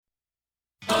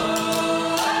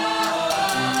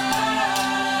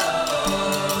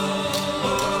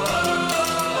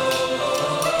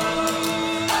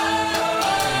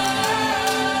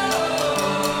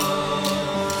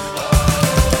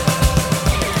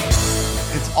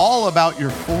All About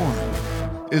Your Form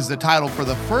is the title for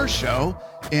the first show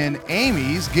in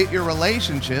Amy's Get Your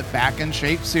Relationship Back in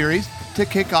Shape series to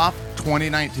kick off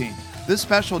 2019. This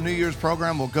special New Year's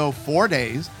program will go 4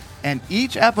 days, and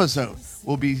each episode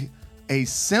will be a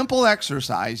simple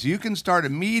exercise you can start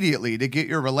immediately to get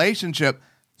your relationship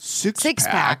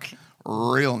six-pack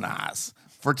real nice.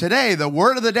 For today, the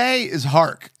word of the day is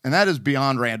hark, and that is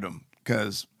beyond random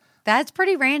because that's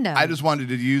pretty random. I just wanted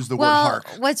to use the word hark.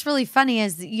 What's really funny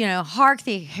is, hark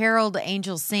the herald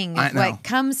angels sing is what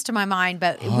comes to my mind,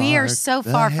 but we are so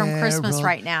far from Christmas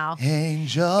right now.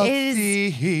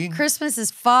 Christmas is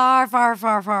far, far,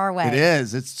 far, far away. It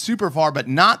is. It's super far, but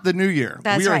not the new year.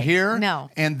 That's we are right. here.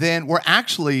 No. And then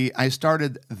I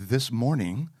started this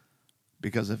morning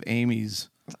because of Amy's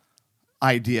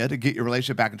idea to get your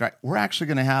relationship back on track. We're actually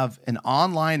going to have an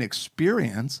online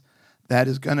experience that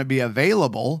is going to be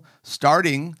available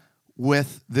starting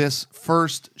with this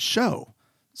first show.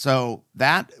 So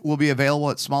that will be available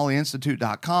at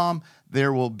smalleyinstitute.com.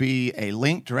 There will be a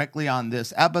link directly on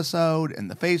this episode and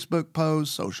the Facebook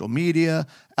post, social media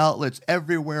outlets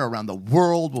everywhere around the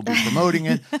world will be promoting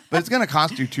it, but it's going to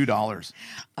cost you $2.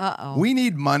 Uh-oh. We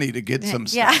need money to get some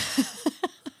stuff.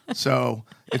 Yeah. So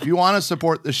if you want to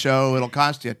support the show, it'll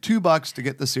cost you $2 to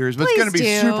get the series, but Please it's going to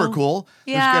be super cool.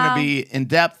 Yeah. There's going to be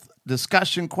in-depth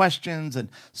discussion questions and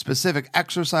specific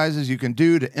exercises you can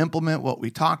do to implement what we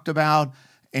talked about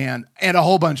and a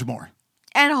whole bunch more.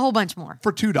 And a whole bunch more.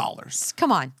 For $2.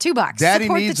 Come on, $2. Daddy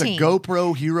Support needs the a team.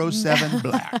 GoPro Hero 7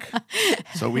 Black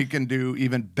so we can do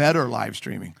even better live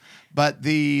streaming. But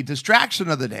the distraction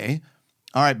of the day,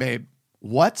 all right, babe,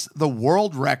 what's the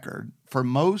world record for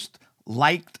most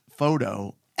liked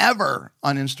photo ever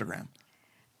on Instagram?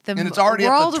 And it's already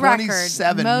up to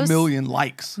 27 record, million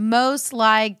likes. Most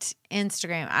liked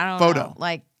Instagram. I don't Photo. know.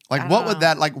 Like what would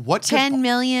that, like what? 10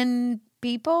 million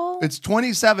people? It's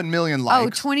 27 million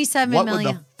likes. 27 what million.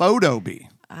 What would the photo be?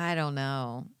 I don't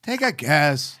know. Take a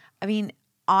guess. I mean,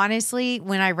 honestly,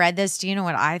 when I read this, do you know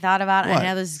what I thought about? What? I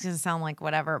know this is going to sound like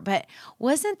whatever, but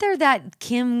wasn't there that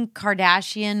Kim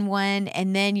Kardashian one?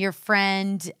 And then your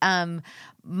friend,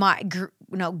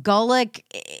 Gulick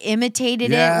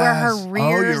imitated it where her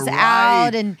rear's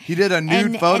out, and he did a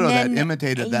nude photo that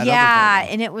imitated that. Yeah,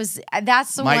 and it was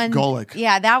that's the Mike one. Golick.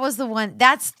 Yeah, that was the one.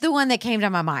 That's the one that came to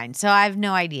my mind. So I have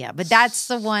no idea, but that's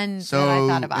the one that I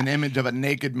thought about. An image of a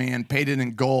naked man painted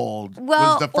in gold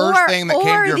was the first thing that came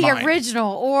to your mind. Or the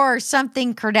original, or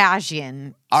something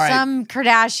Kardashian. All right. Some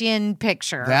Kardashian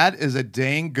picture. That is a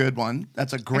dang good one.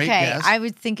 That's a great guess. I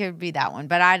would think it would be that one,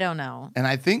 but I don't know. And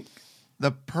I think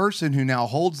the person who now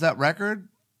holds that record,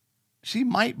 she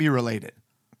might be related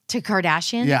to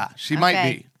Kardashian. Yeah, she might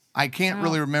be. I can't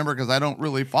really remember because I don't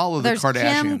really follow the Kardashians.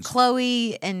 There's Kim,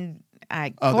 Khloe, and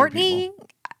Kourtney,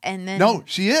 and then no,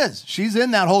 she is. She's in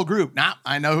that whole group. Now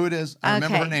I know who it is. I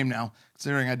remember her name now,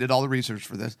 considering I did all the research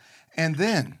for this. And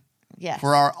then,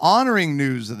 for our honoring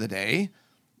news of the day,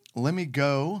 let me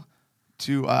go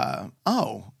to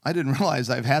I didn't realize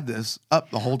I've had this up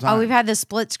the whole time. Oh, we've had the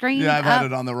split screen. Yeah, I've had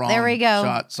it on the wrong there we go.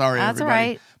 shot. Sorry, that's everybody. All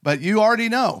right. But you already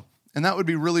know. And that would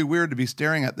be really weird to be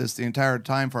staring at this the entire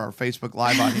time for our Facebook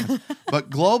Live audience. But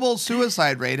global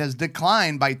suicide rate has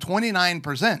declined by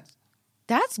 29%.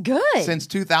 That's good. Since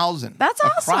 2000. That's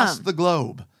awesome. Across the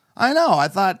globe. I know. I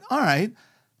thought, all right,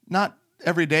 not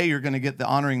every day you're going to get the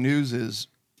honoring news is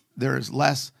there's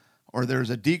less or there's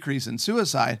a decrease in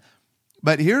suicide.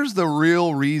 But here's the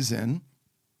real reason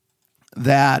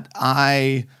that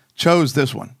I chose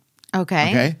this one.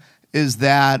 Okay. Is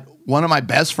that one of my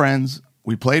best friends,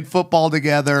 we played football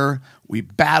together, we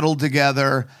battled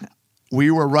together,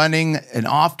 we were running an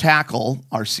off tackle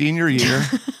our senior year,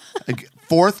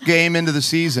 fourth game into the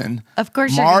season. Of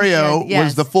course, Mario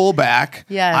was the fullback.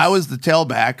 Yes. I was the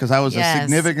tailback because I was a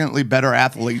significantly better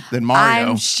athlete than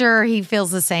Mario. I'm sure he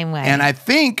feels the same way. And I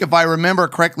think, if I remember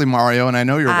correctly, Mario, and I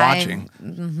know you're watching,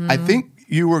 I think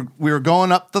we were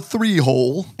going up the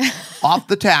 3-hole off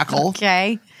the tackle.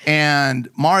 Okay. And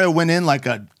Mario went in like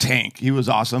a tank. He was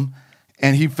awesome.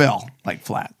 And he fell like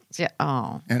flat. Yeah.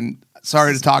 Oh. And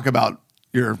sorry to talk about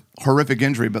your horrific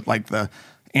injury, but like the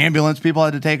ambulance people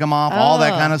had to take him off, all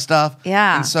that kind of stuff.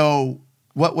 Yeah. And so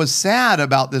what was sad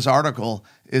about this article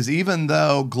is even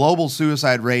though global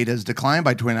suicide rate has declined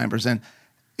by 29%,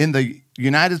 in the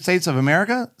United States of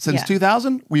America since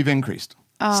 2000, we've increased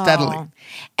steadily.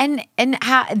 And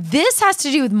this has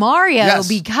to do with Mario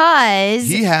because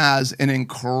he has an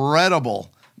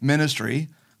incredible ministry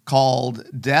called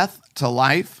Death to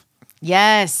Life.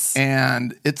 Yes.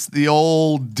 And it's the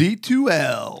old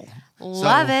D2L.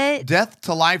 Love it. Death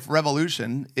to Life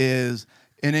Revolution is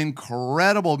an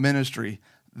incredible ministry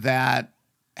that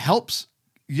helps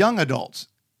young adults.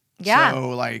 Yeah.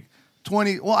 So like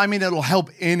 20. Well, I mean, it'll help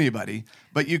anybody,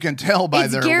 but you can tell by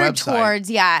their geared website.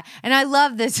 Towards, yeah. And I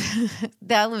love this.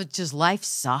 That was just life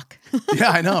suck.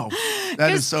 Yeah, I know. That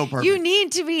is so perfect. You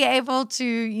need to be able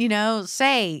to,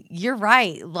 say, you're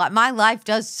right. My life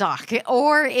does suck.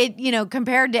 Or it,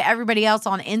 compared to everybody else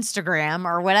on Instagram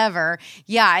or whatever,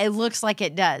 yeah, it looks like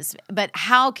it does. But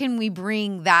how can we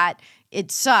bring that it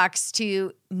sucks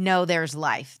to know there's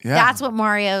life? Yeah. That's what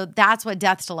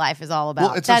Death to Life is all about.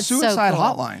 Well, it's That's a suicide so cool.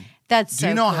 hotline. That's Do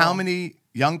you know how many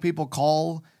young people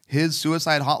call his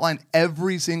suicide hotline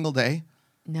every single day?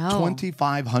 No.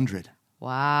 2,500.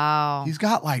 Wow. He's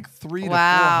got like 300 to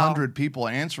 400 people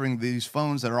answering these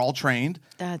phones that are all trained.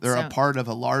 They're a part of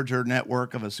a larger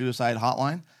network of a suicide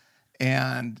hotline.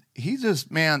 And he just,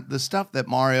 man, the stuff that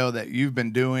Mario, that you've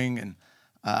been doing and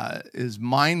is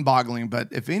mind-boggling. But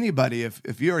if anybody,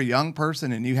 if you're a young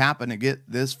person and you happen to get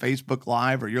this Facebook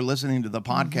Live or you're listening to the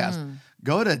podcast,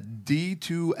 go to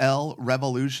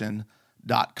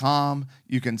d2lrevolution.com.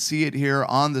 You can see it here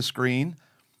on the screen.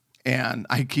 And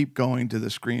I keep going to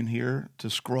the screen here to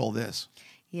scroll this.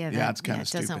 Yeah, it's kind of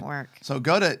stupid. It doesn't work. So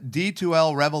go to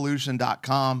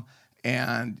d2lrevolution.com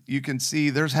and you can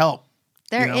see there's help.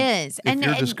 There is. If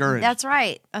you're discouraged. That's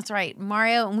right. That's right.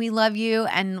 Mario, and we love you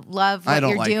and love what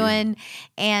you're doing. You.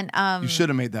 And you should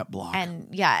have made that blog. And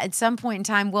yeah, at some point in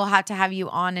time, we'll have to have you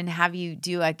on and have you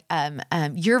do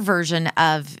your version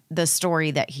of the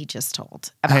story that he just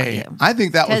told about you. I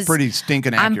think that was pretty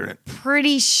stinking accurate. I'm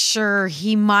pretty sure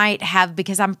he might have,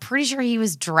 because I'm pretty sure he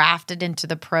was drafted into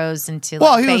the pros into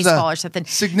baseball or something.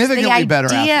 Significantly better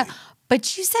athlete.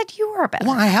 But you said you were a better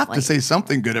athlete. I have to say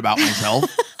something good about myself.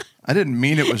 I didn't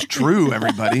mean it was true,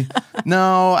 everybody.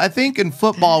 No, I think in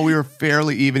football we were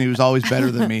fairly even. He was always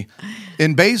better than me.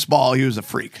 In baseball, he was a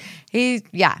freak.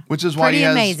 Which is why he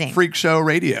has Freak Show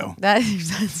Radio.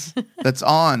 That's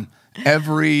on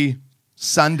every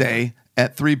Sunday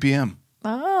at 3 p.m.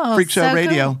 Oh, Freak Show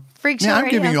Radio. Cool. Freak Show Radio. I'm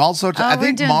giving you all sorts of. I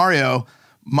think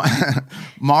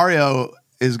Mario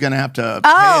is going to have to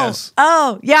pay us.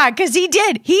 Oh, yeah, because he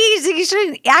did. He's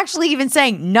actually even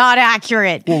saying not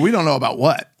accurate. Well, we don't know about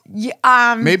what.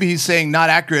 Yeah, maybe he's saying not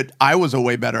accurate. I was a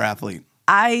way better athlete.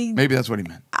 Maybe that's what he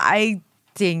meant. I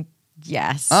think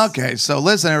yes. Okay, so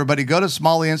listen, everybody, go to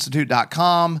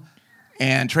smalleyinstitute.com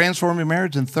and transform your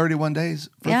marriage in 31 days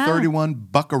for 31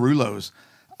 buckarulos.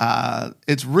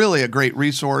 It's really a great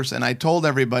resource, and I told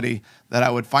everybody that I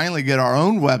would finally get our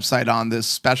own website on this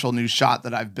special new shot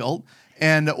that I've built,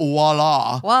 and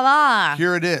voila.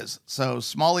 Here it is. So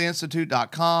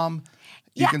smalleyinstitute.com.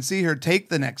 You can see here, take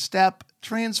the next step,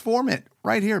 transform it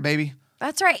right here, baby.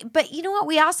 That's right. But you know what?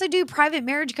 We also do private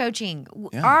marriage coaching.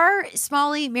 Yeah. Our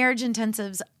Smalley marriage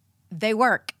intensives, they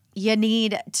work. You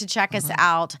need to check us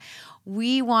out.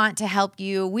 We want to help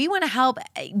you. We want to help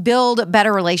build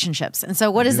better relationships. And so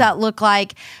what does that look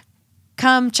like?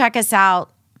 Come check us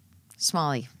out,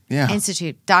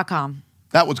 SmalleyInstitute.com.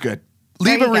 That was good.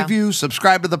 Leave a review,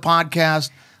 subscribe to the podcast,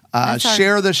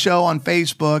 share the show on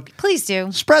Facebook. Please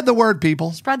do. Spread the word,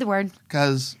 people. Spread the word.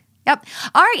 Because... Yep.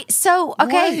 All right. So,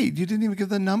 okay. Wait, you didn't even give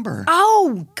the number.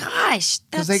 Oh, gosh.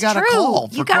 That's they got true. a call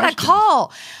for You got questions. a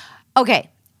call.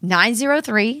 Okay.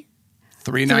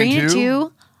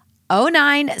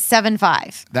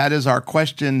 903-392-0975. That is our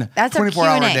question. That's our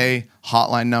 24-hour-a-day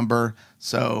hotline number.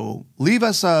 So leave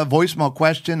us a voicemail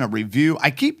question, a review.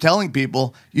 I keep telling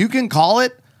people you can call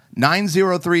it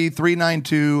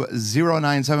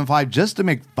 903-392-0975 just to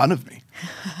make fun of me.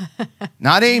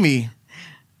 Not Amy.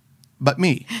 But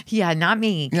me. Yeah, not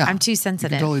me. Yeah, I'm too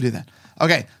sensitive. You can totally do that.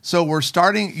 Okay, so we're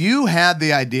starting. You had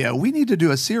the idea. We need to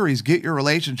do a series, Get Your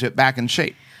Relationship Back in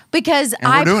Shape. Because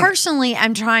I personally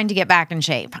am trying to get back in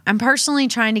shape. I'm personally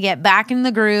trying to get back in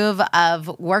the groove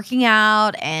of working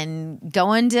out and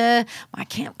going to my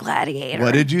Camp Gladiator.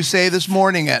 What did you say this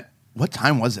morning what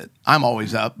time was it? I'm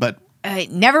always up, but...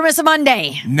 never miss a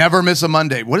Monday. Never miss a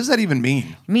Monday. What does that even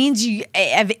mean? It means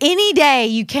of any day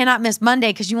you cannot miss Monday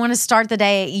because you want to start the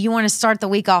day, you want to start the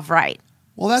week off right.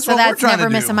 Well, that's what we're trying to do.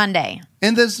 Never miss a Monday.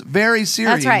 In this very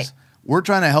series, that's right. We're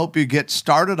trying to help you get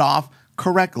started off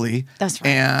correctly. That's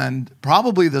right. And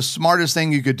probably the smartest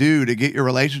thing you could do to get your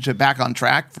relationship back on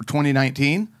track for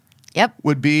 2019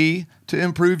 would be to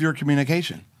improve your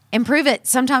communication. Improve it.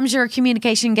 Sometimes your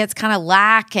communication gets kind of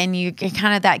lack and you get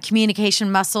kind of that communication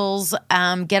muscles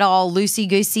get all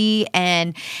loosey-goosey.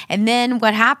 And then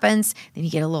what happens? Then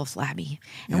you get a little flabby.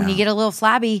 And when you get a little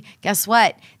flabby, guess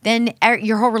what? Then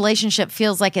your whole relationship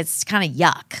feels like it's kind of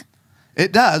yuck.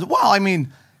 It does. Well, I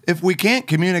mean, if we can't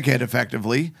communicate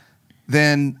effectively,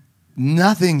 then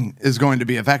nothing is going to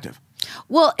be effective.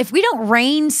 Well, if we don't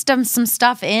rein some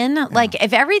stuff in, like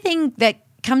if everything that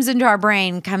comes into our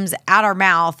brain comes out our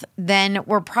mouth, then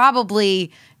we're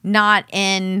probably not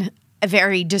in a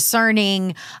very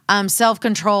discerning,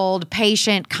 self-controlled,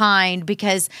 patient, kind,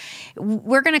 because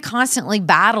we're going to constantly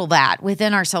battle that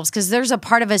within ourselves, because there's a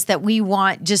part of us that we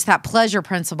want just that pleasure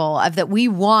principle of that we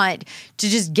want to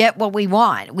just get what we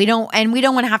want. We don't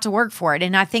want to have to work for it.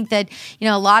 And I think that,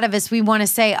 a lot of us, we want to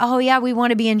say, oh yeah, we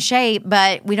want to be in shape,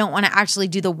 but we don't want to actually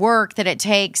do the work that it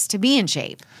takes to be in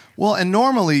shape. Well, and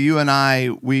normally you and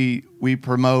I, we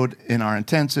promote in our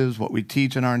intensives, what we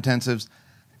teach in our intensives,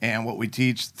 and what we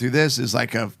teach through this is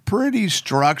like a pretty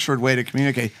structured way to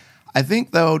communicate. I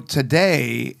think, though,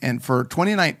 today and for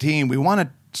 2019, we want to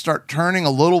start turning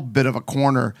a little bit of a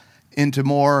corner into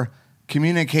more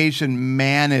communication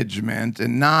management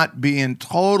and not being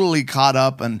totally caught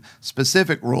up in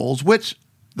specific rules, which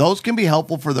those can be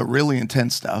helpful for the really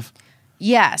intense stuff.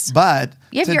 Yes. But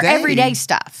you have your everyday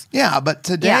stuff. Yeah, but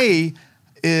today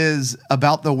is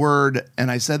about the word,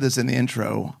 and I said this in the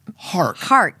intro, hark.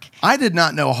 Hark. I did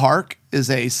not know hark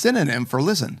is a synonym for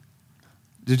listen.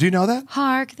 Did you know that?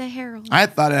 Hark the herald. I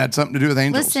thought it had something to do with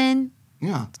angels. Listen.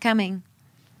 Yeah. It's coming.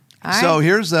 All so right.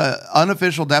 here's the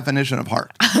unofficial definition of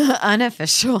hark.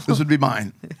 Unofficial. This would be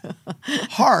mine.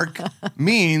 Hark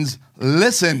means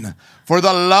listen. For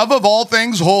the love of all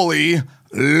things holy,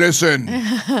 listen.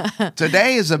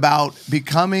 Today is about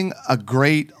becoming a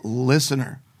great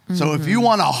listener. So if you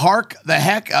want to hark the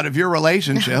heck out of your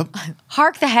relationship.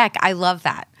 Hark the heck. I love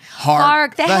that.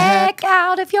 Hark the heck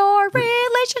out of your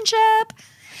relationship.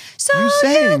 So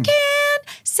you can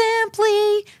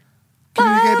simply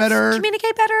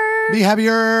communicate better. Be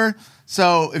happier.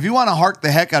 So if you want to hark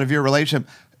the heck out of your relationship,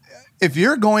 if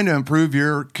you're going to improve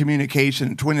your communication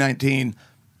in 2019,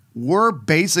 we're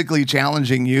basically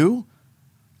challenging you.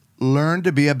 Learn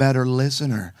to be a better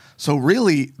listener. So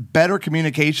really, better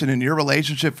communication in your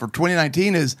relationship for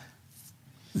 2019 is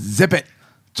zip it.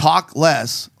 Talk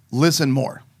less, listen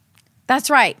more. That's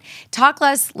right. Talk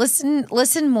less,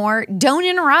 listen more. Don't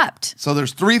interrupt. So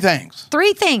there's 3 things.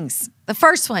 3 things. The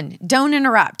first one, don't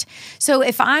interrupt. So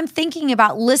if I'm thinking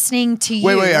about listening to you.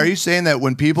 Wait, are you saying that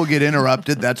when people get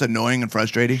interrupted, that's annoying and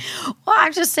frustrating? Well,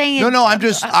 I'm just saying. No,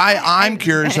 I'm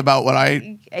curious about what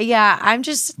I. Yeah, I'm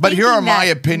just. But here are my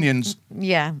opinions.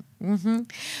 Yeah. Mm-hmm.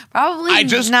 Probably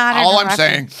not all I'm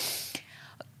saying.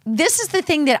 This is the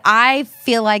thing that I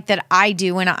feel like that I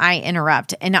do when I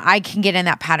interrupt, and I can get in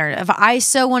that pattern. If I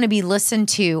so want to be listened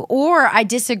to, or I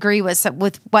disagree with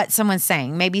what someone's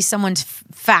saying, maybe someone's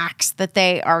facts that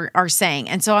they are saying,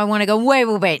 and so I want to go,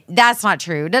 wait, that's not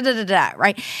true,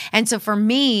 right? And so for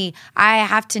me,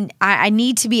 I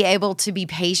need to be able to be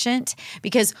patient,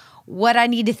 because what I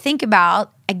need to think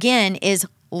about again is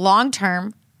long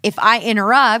term. If I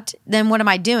interrupt, then what am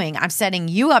I doing? I'm setting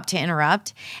you up to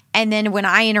interrupt. And then when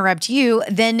I interrupt you,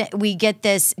 then we get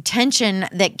this tension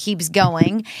that keeps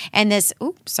going. And this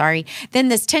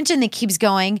tension that keeps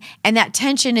going. And that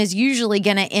tension is usually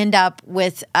going to end up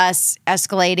with us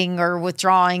escalating or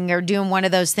withdrawing or doing one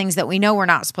of those things that we know we're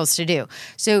not supposed to do.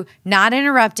 So not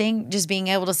interrupting, just being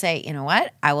able to say, you know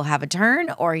what, I will have a turn,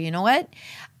 or you know what,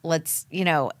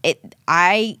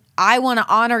 I want to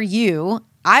honor you.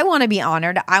 I want to be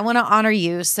honored. I want to honor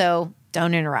you, so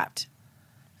don't interrupt.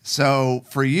 So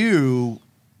for you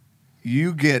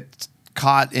get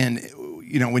caught in,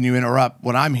 when you interrupt,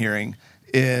 what I'm hearing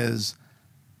is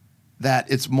that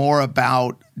it's more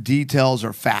about details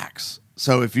or facts.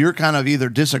 So if you're kind of either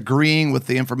disagreeing with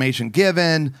the information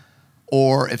given,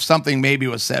 or if something maybe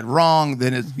was said wrong,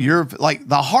 then you're like,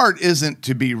 the heart isn't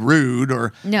to be rude,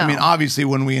 or, no. I mean, obviously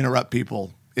when we interrupt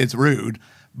people, it's rude,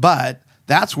 but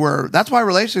that's why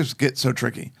relationships get so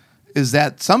tricky, is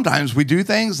that sometimes we do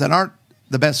things that aren't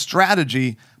the best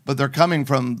strategy, but they're coming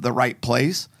from the right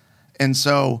place. And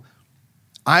so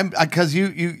I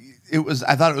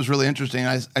thought it was really interesting.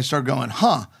 I started going,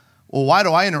 well, why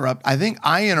do I interrupt? I think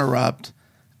I interrupt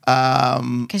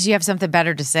because you have something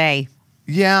better to say.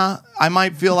 Yeah, I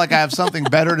might feel like I have something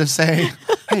better to say.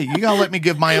 Hey, you gotta let me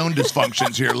give my own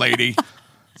dysfunctions here, lady.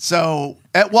 So,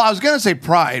 I was gonna say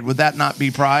pride. Would that not be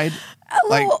pride?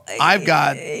 Like, I've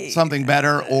got something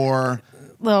better, or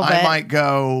I might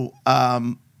go,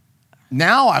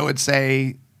 now I would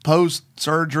say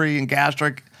post-surgery and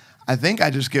gastric, I think I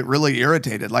just get really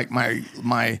irritated. Like my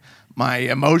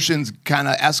emotions kind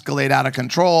of escalate out of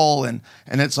control, and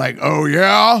it's like, oh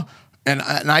yeah? And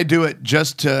I do it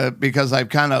just because I've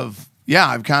kind of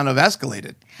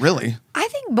escalated, really. I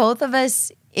think both of us,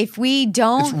 if we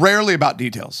don't... It's rarely about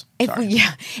details.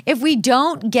 If we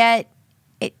don't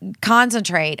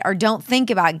concentrate or don't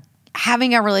think about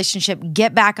having a relationship,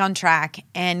 get back on track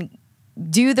and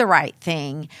do the right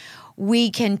thing,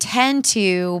 we can tend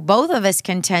to, both of us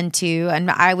can tend to, and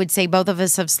I would say both of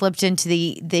us have slipped into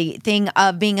the thing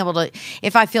of being able to,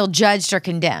 if I feel judged or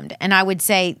condemned. And I would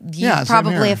say you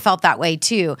probably have felt that way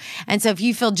too. And so if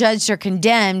you feel judged or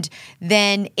condemned,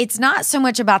 then it's not so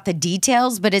much about the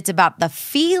details, but it's about the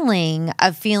feeling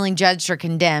of feeling judged or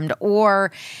condemned,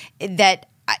 or that,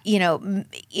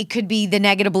 it could be the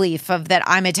negative belief of that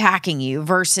I'm attacking you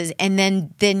versus, and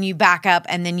then you back up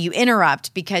and then you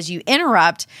interrupt because you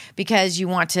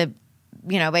want to,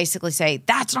 basically say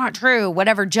that's not true,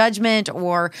 whatever judgment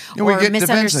or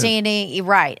misunderstanding. Defensive.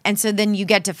 Right. And so then you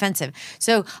get defensive.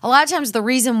 So a lot of times the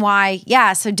reason why,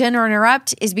 so don't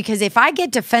interrupt is because if I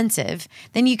get defensive,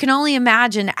 then you can only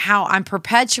imagine how I'm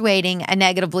perpetuating a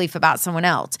negative belief about someone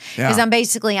else. Because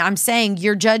I'm saying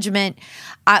your judgment,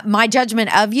 my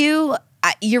judgment of you,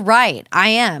 you're right. I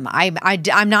am.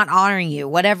 I'm not honoring you,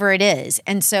 whatever it is.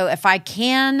 And so if I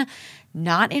can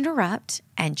not interrupt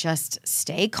and just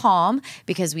stay calm,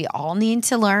 because we all need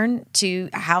to learn to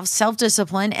have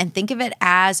self-discipline and think of it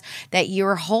as that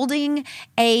you're holding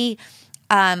a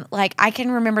like I can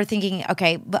remember thinking,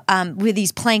 with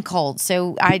these plank holds.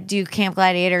 So I do Camp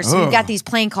Gladiator. So we've got these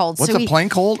plank holds. What's a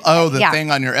plank hold? Oh, the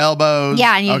thing on your elbows.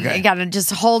 Yeah, and you got to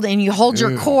just hold, and you hold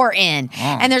your core in.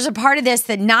 And there's a part of this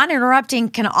that not interrupting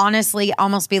can honestly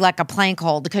almost be like a plank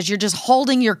hold, because you're just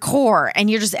holding your core and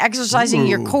you're just exercising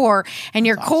your core. And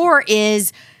your core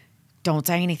is, don't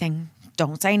say anything.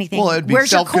 Don't say anything. Well, it'd be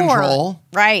self-control.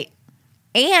 Right.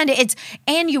 And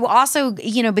you also,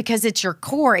 because it's your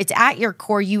core, it's at your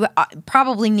core, you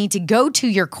probably need to go to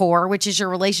your core, which is your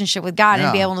relationship with God,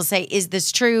 and be able to say, is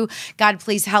this true? God,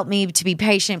 please help me to be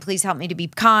patient. Please help me to be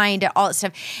kind, all that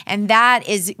stuff. And that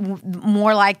is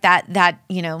more like that,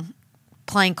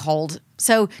 plank hold.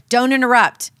 So don't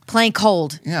interrupt. Plank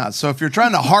hold. Yeah. So if you're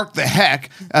trying to hark the heck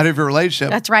out of your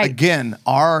relationship, that's right. Again,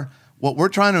 what we're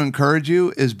trying to encourage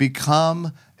you is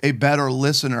become a better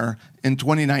listener in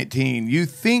 2019. You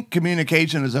think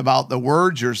communication is about the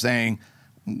words you're saying.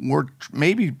 We're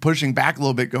maybe pushing back a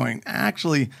little bit, going,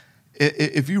 actually,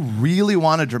 if you really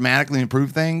want to dramatically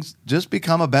improve things, just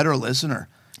become a better listener.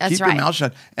 That's Keep your mouth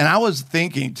shut. And I was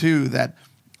thinking too that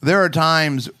there are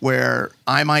times where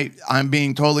I'm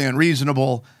being totally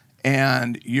unreasonable,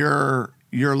 and you're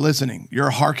listening,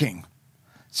 you're harking.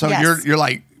 So you're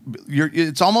like,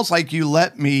 it's almost like you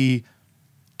let me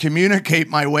communicate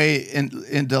my way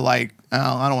into like,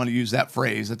 I don't want to use that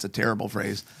phrase. That's a terrible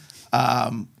phrase.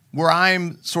 Where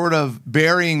I'm sort of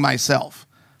burying myself,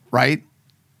 right?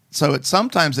 So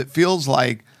sometimes it feels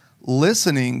like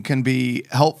listening can be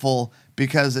helpful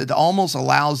because it almost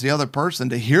allows the other person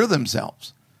to hear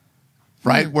themselves,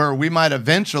 right? Where we might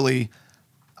eventually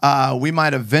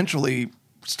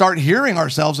start hearing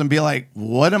ourselves and be like,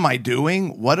 what am I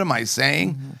doing? What am I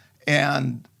saying?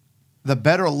 And the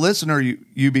better listener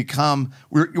you become,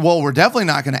 we're definitely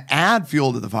not going to add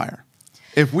fuel to the fire.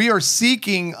 If we are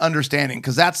seeking understanding,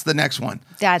 because that's the next one.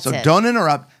 So don't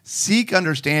interrupt, seek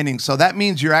understanding. So that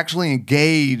means you're actually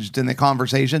engaged in the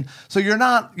conversation. So you're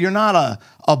not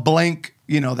a blank,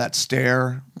 that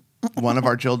stare one of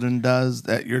our children does,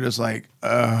 that you're just like,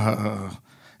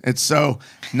 it's so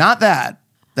not that.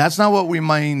 That's not what we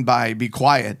mean by be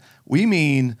quiet. We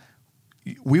mean,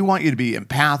 we want you to be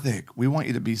empathic. We want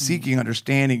you to be seeking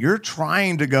understanding. You're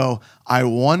trying to go, I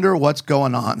wonder what's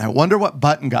going on. I wonder what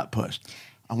button got pushed.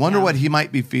 I wonder what he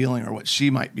might be feeling or what she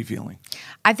might be feeling.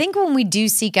 I think when we do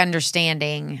seek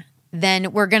understanding,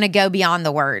 then we're going to go beyond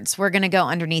the words. We're going to go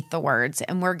underneath the words,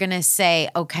 and we're going to say,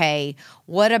 okay,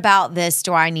 what about this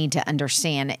do I need to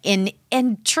understand?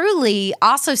 And truly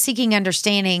also seeking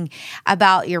understanding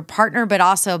about your partner, but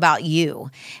also about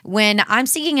you. When I'm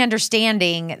seeking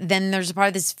understanding, then there's a part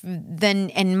of this,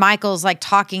 and Michael's like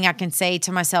talking, I can say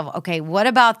to myself, okay, what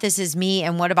about this is me,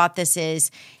 and what about this is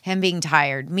him being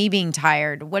tired, me being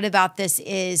tired? What about this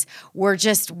is we're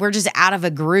just out of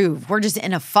a groove. We're just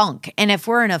in a funk. And if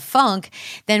we're in a funk,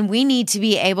 then we need to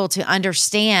be able to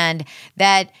understand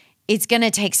that it's going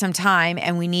to take some time,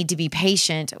 and we need to be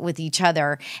patient with each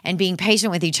other. And being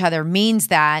patient with each other means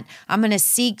that I'm going to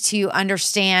seek to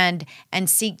understand and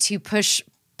seek to push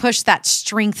that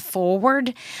strength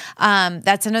forward.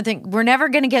 That's another thing. We're never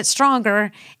going to get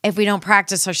stronger if we don't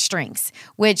practice our strengths,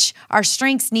 which our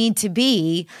strengths need to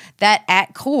be that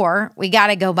at core, we got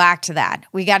to go back to that.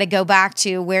 We got to go back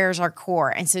to where's our core.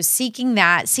 And so seeking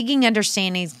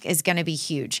understanding is going to be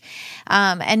huge.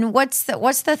 And what's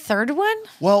the third one?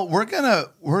 Well,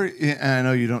 and I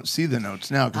know you don't see the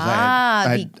notes now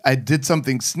because I did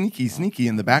something sneaky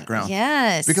in the background.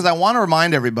 Yes. Because I want to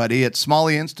remind everybody at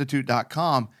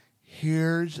SmalleyInstitute.com,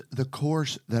 here's the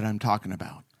course that I'm talking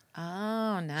about.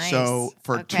 Oh, nice. So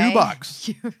for Okay.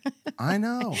 $2, I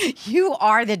know. You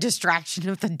are the distraction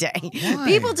of the day. Why?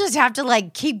 People just have to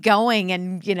like keep going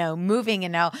and moving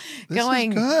and now This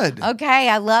going. is good. Okay,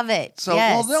 I love it. So,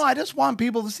 yes. well, no, I just want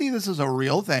people to see this is a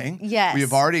real thing. Yes.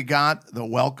 We've already got the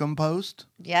welcome post.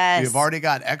 Yes. We've already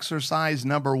got exercise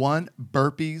number 1,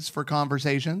 burpees for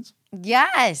conversations.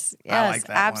 Yes. Yes. I like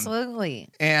that one. Absolutely.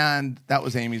 And that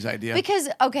was Amy's idea. Because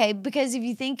if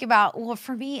you think about, well,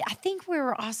 for me, I think we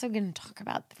were also going to talk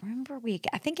about. Remember,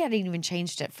 I think I hadn't even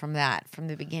changed it from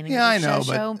the beginning. Yeah, I of the know,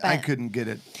 show, but I couldn't get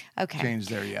it changed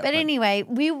there yet. But anyway,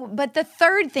 but the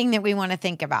third thing that we want to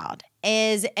think about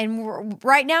is, and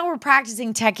right now we're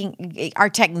practicing our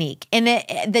technique, and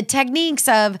the techniques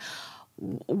of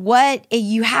what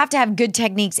you have to have good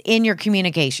techniques in your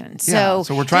communication. So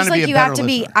we're trying to be a better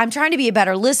listener. I'm trying to be a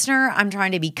better listener. I'm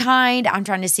trying to be kind. I'm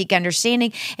trying to seek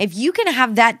understanding. If you can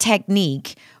have that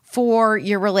technique for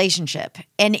your relationship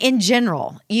and in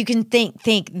general, you can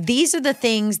think these are the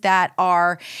things that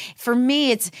are, for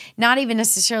me, it's not even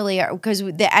necessarily, because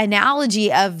the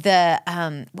analogy of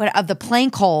the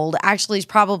plank hold actually is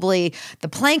probably the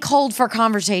plank hold for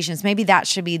conversations. Maybe that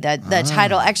should be the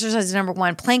title, exercise number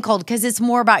 1, plank hold, because it's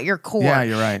more about your core. Yeah,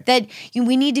 you're right. That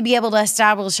we need to be able to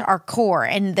establish our core.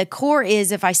 And the core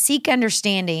is, if I seek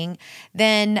understanding,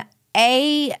 then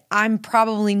I'm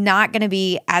probably not going to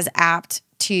be as apt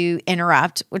to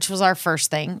interrupt, which was our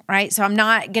first thing, right? So I'm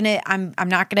not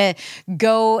gonna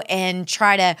go and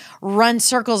try to run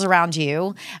circles around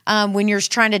you when you're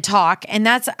trying to talk. And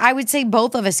I would say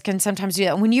both of us can sometimes do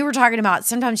that. When you were talking about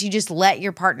sometimes you just let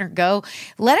your partner go,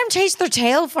 let them chase their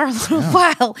tail for a little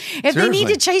while. If they need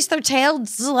to chase their tail,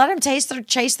 just let them chase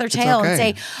their tail and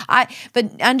say,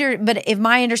 but if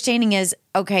my understanding is,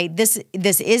 okay, this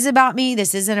is about me,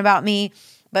 this isn't about me.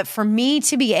 But for me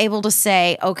to be able to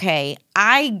say, okay,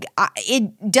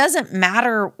 it doesn't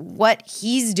matter what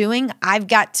he's doing. I've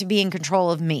got to be in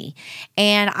control of me.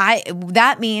 And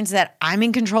that means that I'm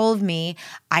in control of me.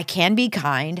 I can be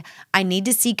kind. I need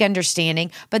to seek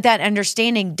understanding, but that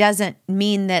understanding doesn't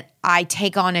mean that I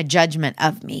take on a judgment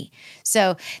of me.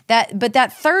 So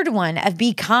that third one of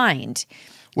be kind.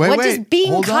 What does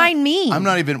being kind mean? I'm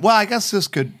not even. Well, I guess this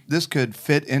could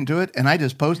fit into it, and I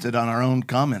just posted on our own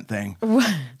comment thing,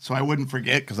 so I wouldn't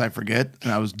forget, because I forget,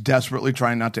 and I was desperately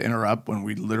trying not to interrupt when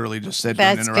we literally just said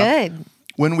don't interrupt. That's good.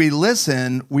 When we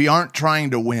listen, we aren't trying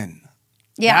to win.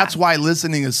 Yeah, that's why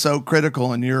listening is so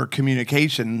critical in your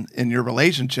communication in your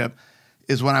relationship.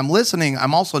 Is when I'm listening,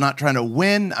 I'm also not trying to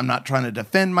win. I'm not trying to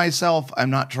defend myself. I'm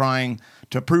not trying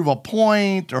to prove a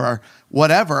point or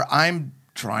whatever. I'm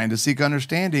trying to seek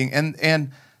understanding,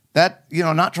 and that,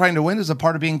 not trying to win is a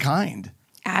part of being kind.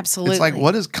 Absolutely. It's like,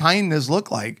 what does kindness look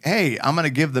like? Hey, I'm going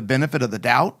to give the benefit of the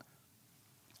doubt.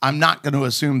 I'm not going to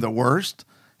assume the worst,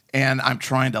 and I'm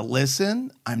trying to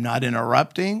listen. I'm not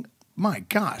interrupting. My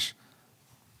gosh.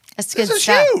 That's good stuff. This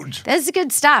is huge. That's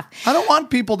good stuff. I don't want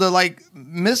people to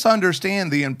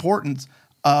misunderstand the importance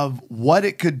of what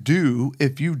it could do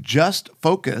if you just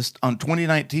focused on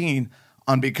 2019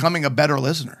 on becoming a better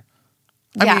listener.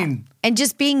 I mean, and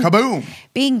just being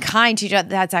kind to each other.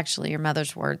 That's actually your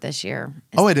mother's word this year.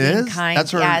 It is? Kind.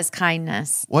 That's her. Yeah, it's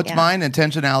kindness. What's mine?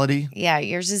 Intentionality. Yeah,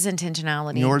 yours is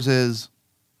intentionality. Yours is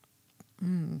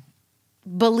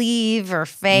believe or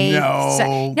faith. No,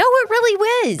 it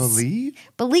really was.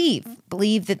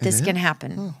 Believe that this can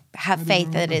happen. Oh, have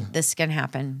faith that this can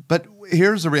happen. But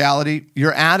here's the reality: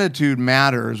 your attitude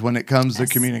matters when it comes to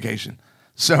communication.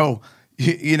 So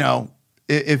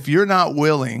if you're not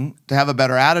willing to have a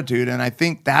better attitude, and I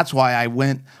think that's why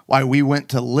we went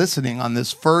to listening on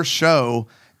this first show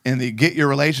in the Get Your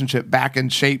Relationship Back in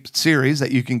Shape series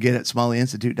that you can get at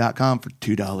smalleyinstitute.com for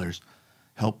 $2.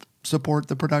 Help support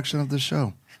the production of this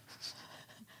show.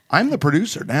 I'm the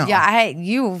producer now. Yeah,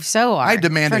 you so are. I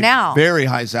demand for now. a very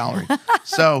high salary.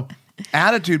 So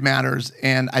attitude matters,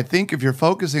 and I think if you're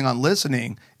focusing on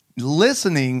listening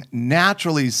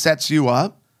naturally sets you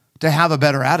up to have a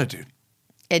better attitude.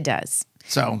 It does.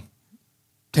 So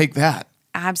take that.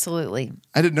 Absolutely.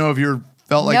 I didn't know if you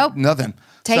felt like nothing.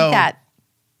 Take that.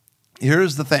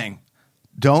 Here's the thing.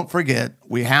 Don't forget,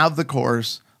 we have the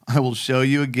course. I will show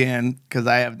you again because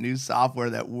I have new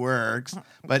software that works.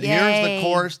 But here's the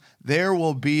course. There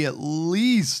will be at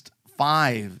least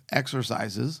 5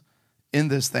 exercises in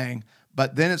this thing.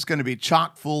 But then it's going to be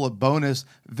chock full of bonus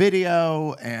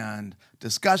video and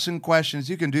discussion questions.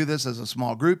 You can do this as a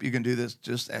small group. You can do this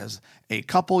just as a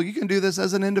couple. You can do this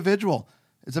as an individual.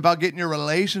 It's about getting your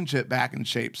relationship back in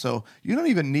shape. So you don't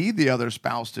even need the other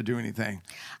spouse to do anything.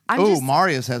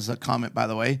 Marius has a comment, by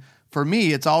the way. For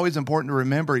me, it's always important to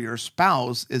remember your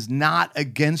spouse is not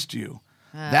against you.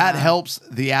 That helps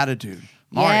the attitude.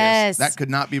 Marius, Yes. that could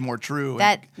not be more true.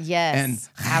 Yes.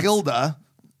 And Gilda,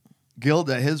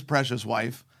 his precious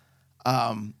wife,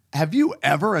 have you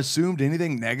ever assumed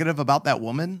anything negative about that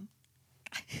woman?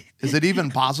 Is it even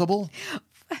possible?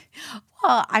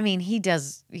 Well, I mean, he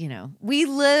does, he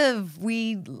lives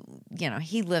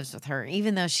with her,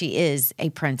 even though she is a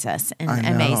princess and I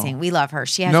know. amazing. We love her.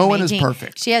 She has No one is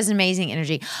perfect. She has amazing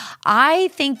energy. I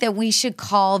think that we should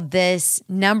call this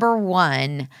number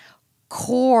one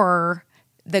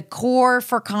the core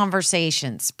for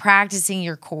conversations, practicing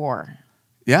your core.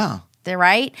 Yeah. They're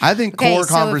right? I think core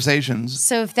conversations.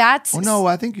 So if that's... Oh, no,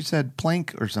 I think you said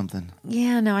plank or something.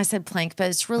 Yeah, no, I said plank, but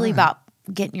it's really about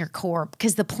getting your core,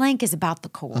 because the plank is about the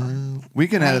core. We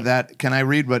can edit that. Can I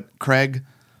read what Craig,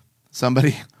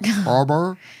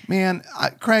 Arbor? Man,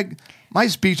 Craig, my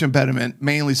speech impediment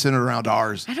mainly centered around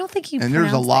R's. I don't think you And there's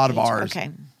a pronounced lot the of H. R's.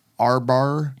 Okay.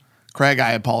 Arbor. Craig,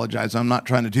 I apologize. I'm not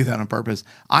trying to do that on purpose.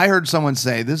 I heard someone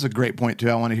say, this is a great point too.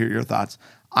 I want to hear your thoughts.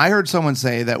 I heard someone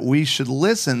say that we should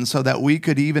listen so that we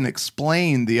could even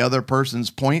explain the other person's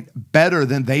point better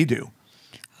than they do.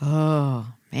 Oh,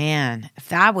 man. If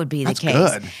that would be That's the case.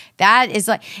 good. That is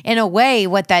like, in a way,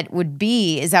 what that would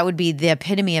be is that would be the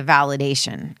epitome of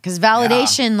validation. Because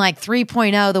validation, like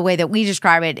 3.0, the way that we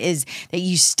describe it is that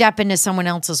you step into someone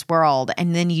else's world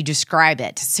and then you describe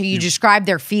it. So you describe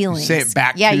their feelings. say it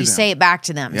back to Yeah, you them. say it back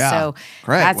to them. Yeah. So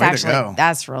Craig, that's way to actually, go.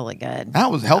 that's really good.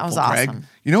 That was helpful, That was Craig. awesome.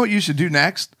 You know what you should do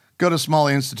next? Go to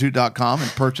smallinstitute.com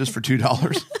and purchase for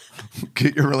 $2.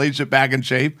 Get your relationship back in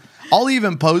shape. I'll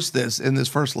even post this in this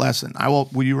first lesson.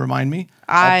 Will you remind me?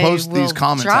 I'll post these will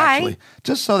comments try. actually,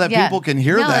 just so that Yeah. people can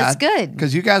hear No, that. it's good.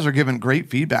 Because you guys are giving great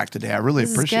feedback today. I really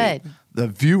This is appreciate good. the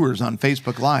viewers on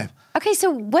Facebook Live. Okay, so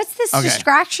what's this Okay.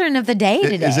 distraction of the day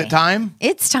today? Is it time?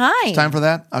 It's time. It's time for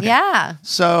that? Okay. Yeah.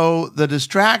 So the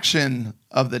distraction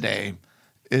of the day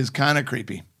is kind of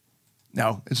creepy.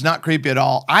 No, it's not creepy at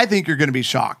all. I think you're going to be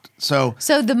shocked. So it's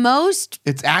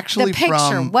actually the picture.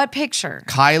 from What picture?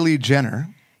 Kylie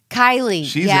Jenner. Kylie.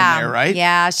 She's in there, right?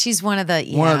 Yeah, she's one of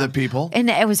the people. And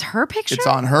it was her picture? It's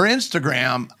on her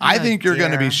Instagram. I think you're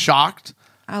going to be dear. shocked.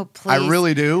 Oh, please. I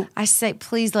really do. I say,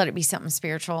 please let it be something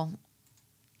spiritual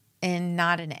and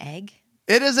not an egg.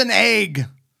 It is an egg.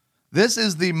 This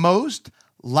is the most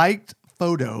liked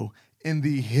photo in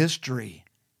the history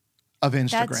of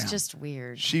Instagram. That's just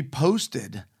weird. She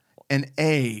posted an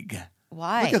egg.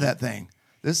 Why? Look at that thing.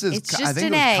 This is, It's just I think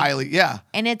an it was egg. Kylie. Yeah.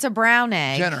 And it's a brown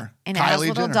egg. Jenner. And it has Kylie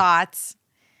little Jenner. dots.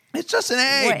 It's just an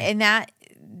egg. And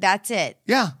that's it.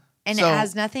 Yeah. And So- it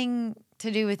has nothing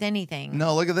to do with anything.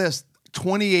 No, look at this.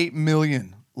 28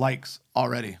 million likes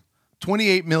already.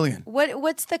 28 million.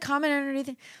 What's the comment underneath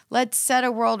it? Let's set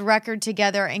a world record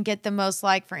together and get the most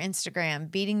like for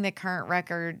Instagram, beating the current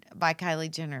record by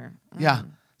Kylie Jenner. Yeah.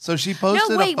 So she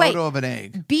posted wait, a photo of an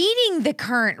egg. Beating the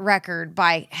current record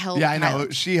by Yeah, I know.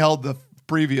 She held the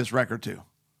previous record too.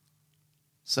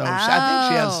 So I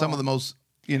think she has some of the most,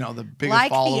 the biggest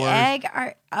like followers. the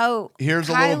egg. Here's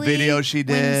a little video she when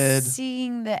did.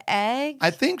 seeing the egg. I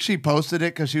think she posted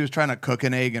it because she was trying to cook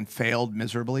an egg and failed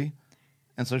miserably.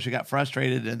 And so she got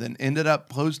frustrated and then ended up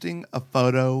posting a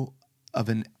photo of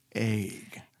an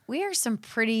egg. We are some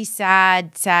pretty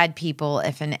sad people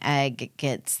if an egg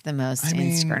gets the most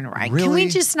Instagram right. Can we really?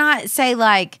 just not say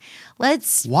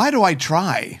let's Why do I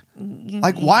try?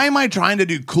 Why am I trying to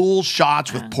do cool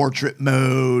shots with portrait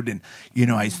mode? And,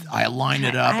 I line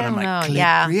it up I and I'm don't like, know, click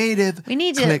yeah. creative. We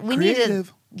need click to we need creative.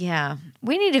 to yeah.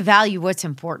 We need to value what's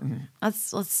important.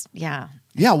 Let's yeah.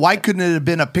 Yeah, why couldn't it have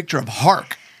been a picture of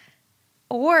Hark?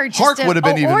 Or just Hark would have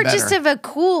been even or better. just of a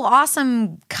cool,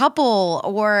 awesome couple,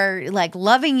 or like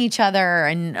loving each other,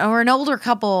 or an older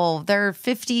couple, their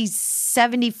 50th,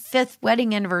 75th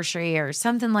wedding anniversary, or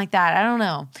something like that. I don't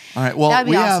know. All right. Well, That'd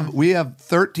be awesome. we have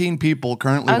 13 people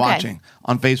currently Okay. watching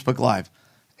on Facebook Live.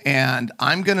 And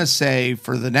I'm going to say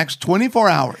for the next 24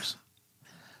 hours,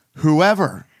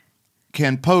 whoever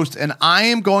can post, and I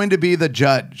am going to be the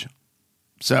judge.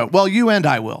 So, well, you and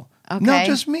I will. Okay. No,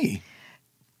 just me.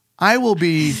 I will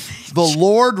be the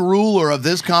Lord ruler of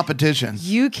this competition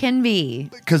You can be.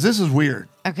 because this is weird.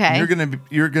 Okay. And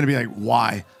you're gonna be like,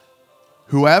 why?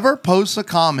 Whoever posts a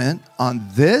comment on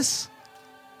this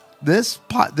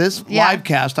Yeah. live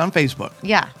cast on Facebook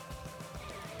Yeah.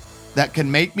 that can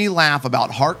make me laugh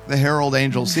about Hark the Herald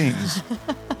Angel Sings.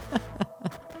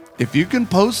 If you can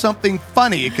post something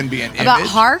funny, it can be an About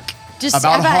image. Hark? Just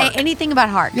About Hark. anything about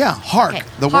Hark. Yeah, Hark. Okay,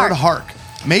 The word Hark.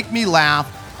 Make me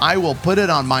laugh. I will put it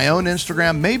on my own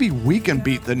Instagram. Maybe we can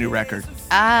beat the new record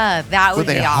That would with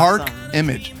be a awesome. Hark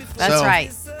image. That's So,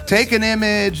 right. Take an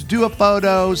image, do a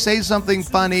photo, say something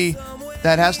funny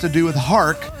that has to do with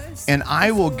Hark, and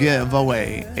I will give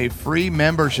away a free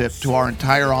membership to our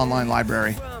entire online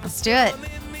library. Let's do it.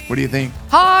 What do you think?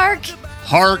 Hark!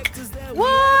 Hark!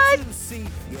 What?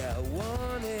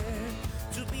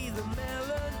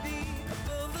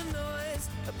 Above the noise,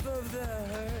 above the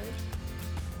hurt.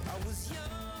 I was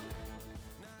young.